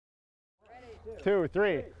2,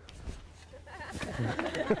 3.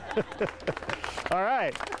 All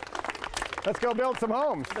right. Let's go build some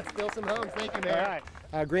homes. Let's build some homes. Thank you, Mayor.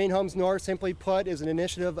 All right. Green Homes North, simply put, is an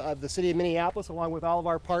initiative of the City of Minneapolis along with all of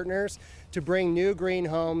our partners to bring new green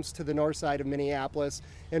homes to the north side of Minneapolis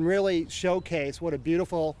and really showcase what a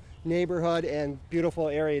beautiful neighborhood and beautiful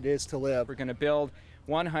area it is to live. We're going to build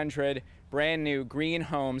 100 brand new green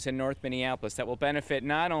homes in North Minneapolis that will benefit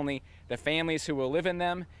not only the families who will live in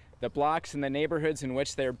them, the blocks and the neighborhoods in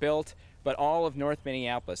which they're built, but all of North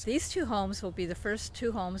Minneapolis. These 2 homes will be the first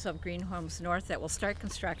 2 homes of Green Homes North that will start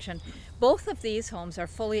construction. Both of these homes are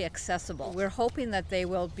fully accessible. We're hoping that they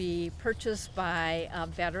will be purchased by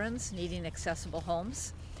veterans needing accessible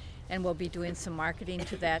homes, and we'll be doing some marketing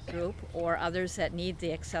to that group or others that need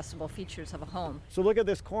the accessible features of a home. So look at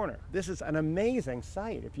this corner. This is an amazing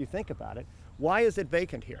site if you think about it. Why is it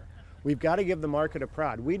vacant here? We've got to give the market a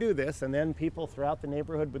prod. We do this, and then people throughout the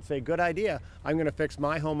neighborhood would say, good idea, I'm going to fix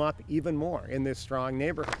my home up even more in this strong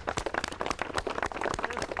neighborhood.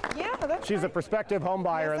 Yeah, that's She's a prospective home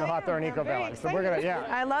buyer in the Hawthorne Eco Valley. So we're going to, yeah.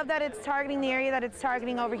 I love that it's targeting the area that it's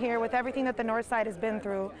targeting over here with everything that the north side has been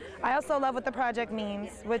through. I also love what the project means,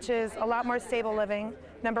 which is a lot more stable living,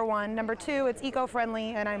 number 1. Number 2, it's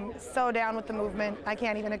eco-friendly, and I'm so down with the movement. I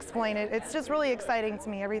can't even explain it. It's just really exciting to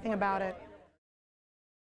me, everything about it.